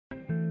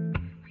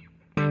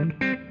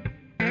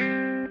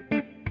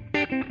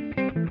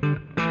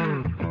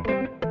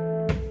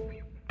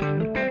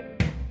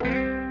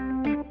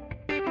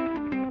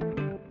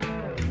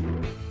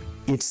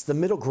It's the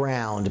middle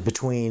ground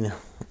between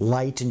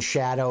light and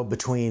shadow,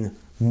 between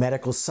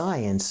medical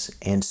science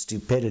and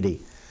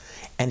stupidity.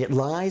 And it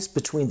lies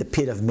between the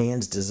pit of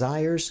man's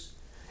desires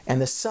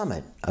and the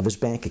summit of his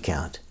bank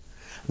account.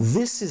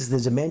 This is the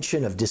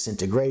dimension of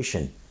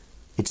disintegration.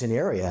 It's an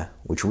area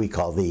which we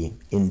call the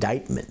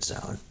indictment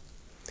zone.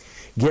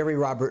 Gary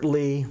Robert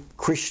Lee,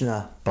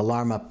 Krishna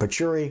Balarama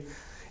Pachuri,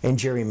 and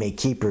Jerry May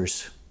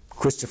Keepers,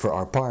 Christopher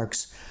R.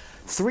 Parks,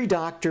 3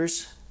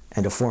 doctors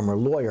and a former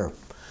lawyer.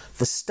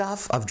 The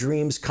stuff of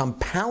dreams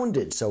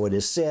compounded, so it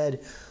is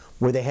said,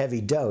 with a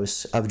heavy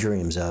dose of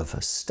dreams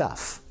of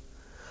stuff.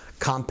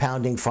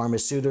 Compounding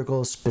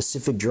pharmaceuticals,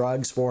 specific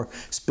drugs for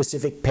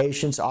specific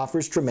patients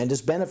offers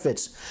tremendous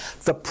benefits.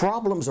 The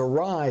problems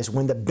arise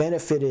when the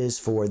benefit is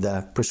for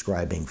the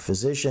prescribing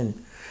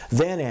physician.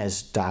 Then,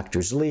 as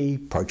Doctors Lee,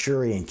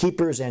 Pachuri, and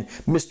Keepers, and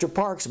Mr.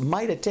 Parks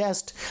might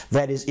attest,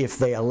 that is, if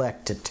they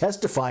elect to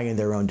testify in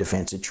their own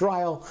defense at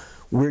trial,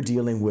 we're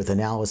dealing with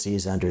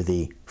analyses under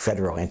the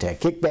federal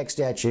anti-kickback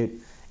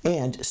statute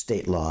and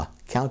state law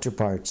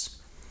counterparts.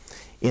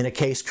 In a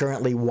case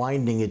currently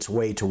winding its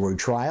way toward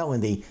trial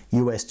in the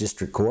U.S.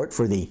 District Court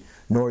for the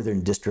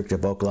Northern District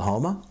of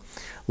Oklahoma,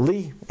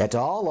 Lee et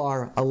al.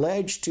 Are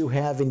alleged to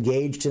have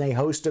engaged in a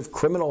host of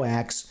criminal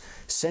acts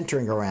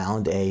centering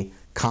around a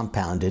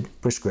compounded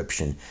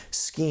prescription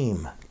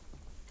scheme.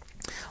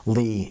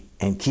 Lee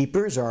and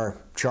Keepers are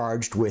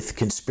charged with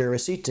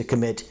conspiracy to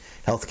commit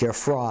healthcare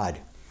fraud.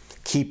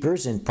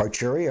 Keepers and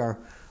Pachuri are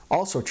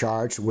also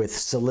charged with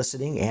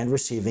soliciting and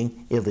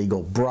receiving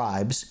illegal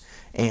bribes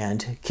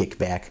and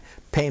kickback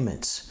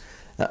payments.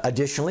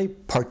 Additionally,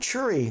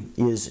 Pachuri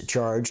is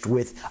charged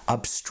with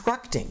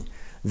obstructing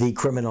the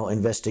criminal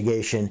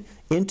investigation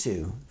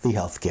into the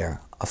healthcare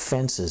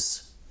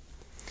offenses.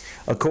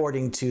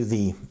 According to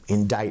the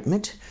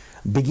indictment,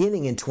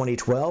 beginning in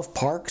 2012,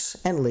 Parks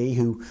and Lee,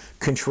 who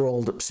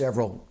controlled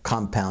several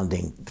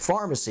compounding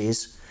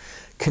pharmacies,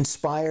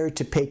 conspired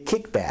to pay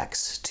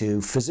kickbacks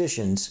to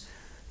physicians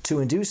to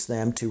induce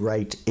them to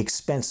write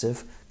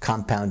expensive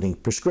compounding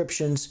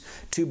prescriptions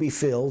to be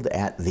filled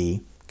at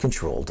the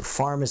controlled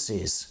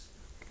pharmacies.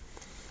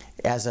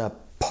 As a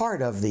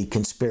part of the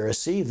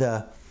conspiracy,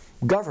 the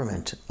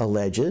government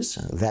alleges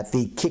that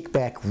the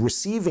kickback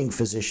receiving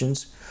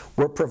physicians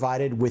were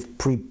provided with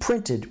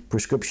pre-printed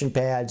prescription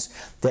pads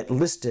that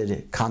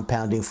listed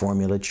compounding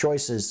formula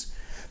choices.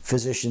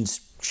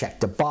 Physicians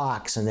checked a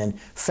box and then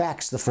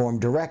faxed the form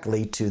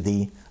directly to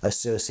the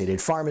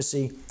associated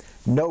pharmacy.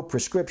 No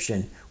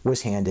prescription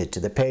was handed to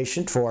the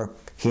patient for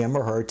him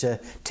or her to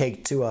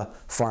take to a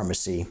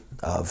pharmacy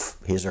of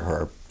his or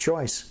her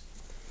choice.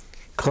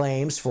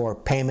 Claims for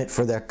payment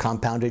for the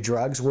compounded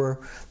drugs were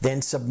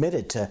then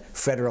submitted to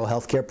federal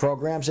healthcare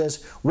programs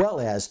as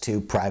well as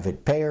to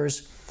private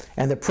payers,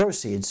 and the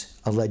proceeds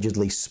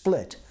allegedly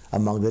split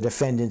among the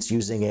defendants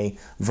using a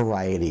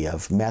variety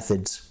of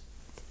methods.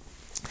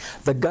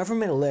 The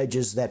government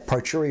alleges that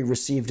Pachuri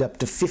received up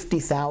to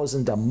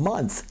 $50,000 a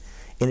month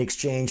in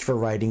exchange for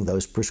writing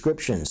those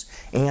prescriptions,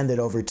 and that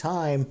over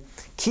time,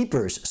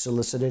 Keepers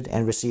solicited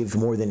and received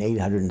more than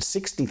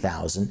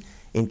 $860,000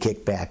 in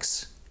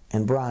kickbacks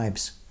and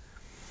bribes.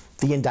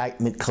 The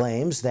indictment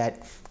claims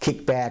that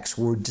kickbacks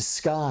were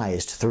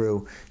disguised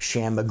through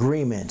sham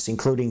agreements,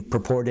 including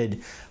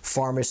purported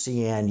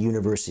pharmacy and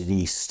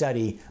university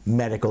study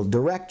medical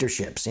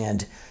directorships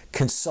and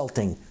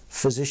consulting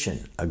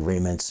physician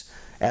agreements,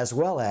 as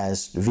well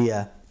as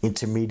via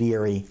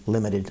intermediary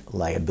limited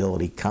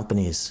liability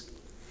companies.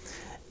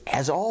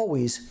 As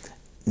always,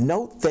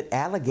 note that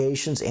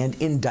allegations and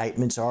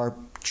indictments are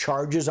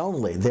charges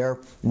only. They're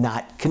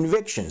not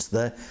convictions.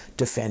 The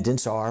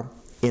defendants are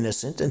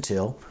innocent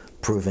until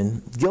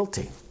proven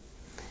guilty.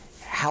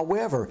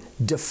 However,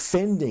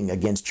 defending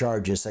against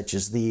charges such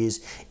as these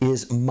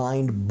is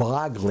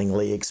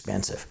mind-bogglingly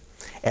expensive.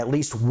 At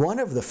least one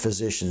of the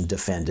physician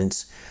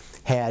defendants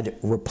had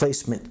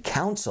replacement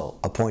counsel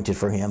appointed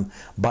for him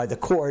by the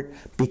court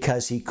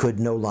because he could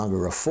no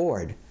longer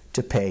afford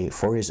to pay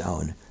for his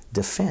own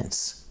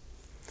defense.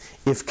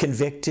 If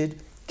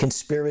convicted,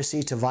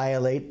 conspiracy to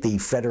violate the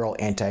federal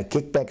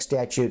anti-kickback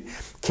statute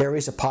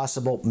carries a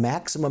possible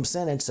maximum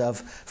sentence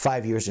of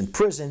 5 years in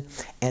prison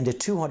and a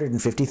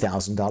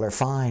 $250,000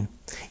 fine.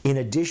 In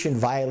addition,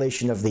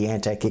 violation of the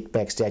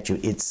anti-kickback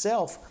statute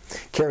itself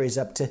carries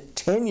up to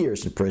 10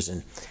 years in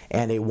prison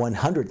and a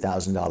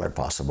 $100,000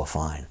 possible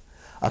fine.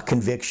 A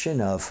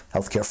conviction of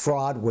healthcare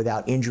fraud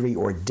without injury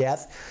or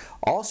death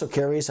also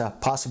carries a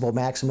possible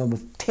maximum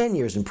of 10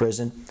 years in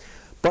prison.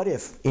 But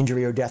if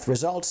injury or death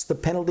results, the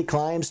penalty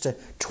climbs to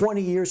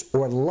 20 years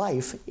or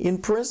life in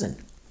prison.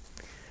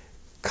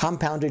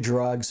 Compounded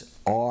drugs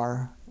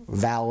are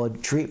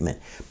valid treatment.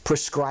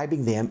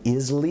 Prescribing them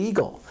is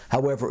legal.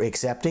 However,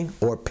 accepting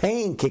or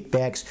paying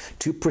kickbacks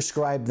to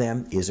prescribe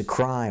them is a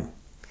crime.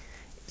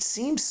 It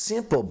seems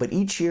simple, but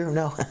each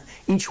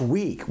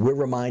week we're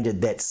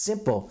reminded that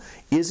simple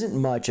isn't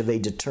much of a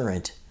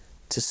deterrent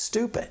to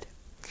stupid.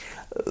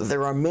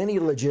 There are many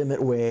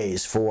legitimate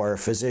ways for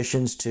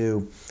physicians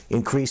to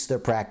increase their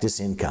practice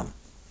income.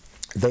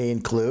 They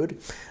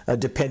include,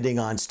 depending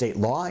on state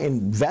law,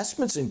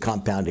 investments in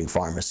compounding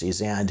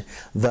pharmacies and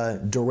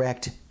the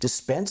direct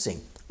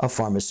dispensing of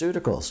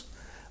pharmaceuticals.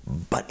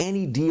 But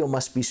any deal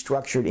must be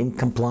structured in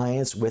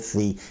compliance with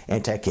the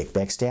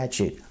anti-kickback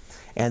statute.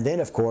 And then,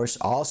 of course,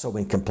 also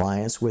in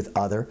compliance with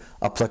other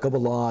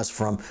applicable laws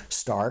from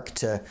Stark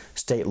to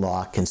state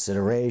law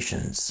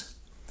considerations.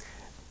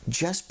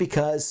 Just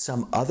because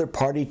some other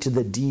party to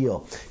the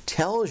deal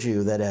tells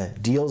you that a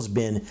deal's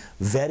been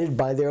vetted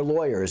by their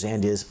lawyers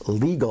and is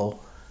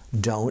legal,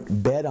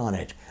 don't bet on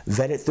it.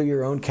 Vet it through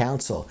your own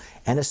counsel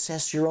and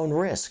assess your own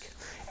risk.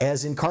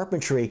 As in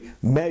carpentry,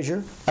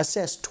 measure,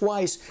 assess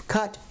twice,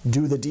 cut,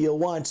 do the deal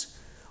once,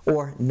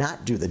 or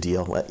not do the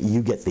deal. Well,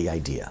 you get the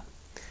idea.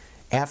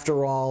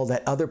 After all,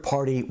 that other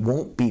party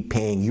won't be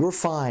paying your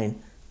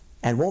fine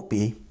and won't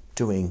be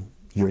doing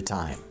your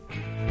time.